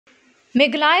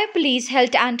Meghalaya Police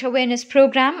held an awareness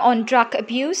program on drug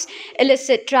abuse,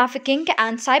 illicit trafficking,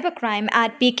 and cybercrime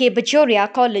at BK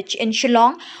Bajoria College in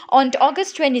Shillong on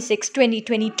August 26,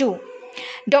 2022.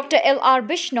 Dr. L.R.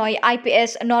 Bishnoi,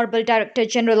 IPS Honorable Director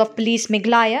General of Police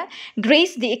Meghalaya,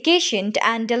 graced the occasion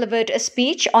and delivered a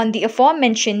speech on the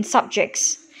aforementioned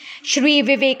subjects. Shri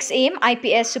Vivek Aim,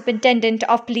 IPS Superintendent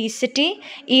of Police City,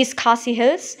 East Khasi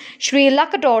Hills, Shri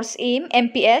Lakadors Aim,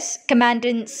 MPS,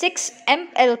 Commandant 6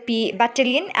 MLP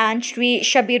Battalion, and Shri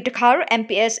Shabir Dakhar,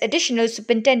 MPS Additional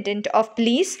Superintendent of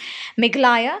Police,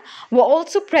 Meghalaya, were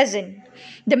also present.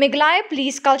 The Meghalaya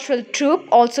Police Cultural Troupe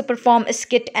also performed a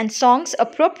skit and songs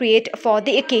appropriate for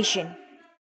the occasion.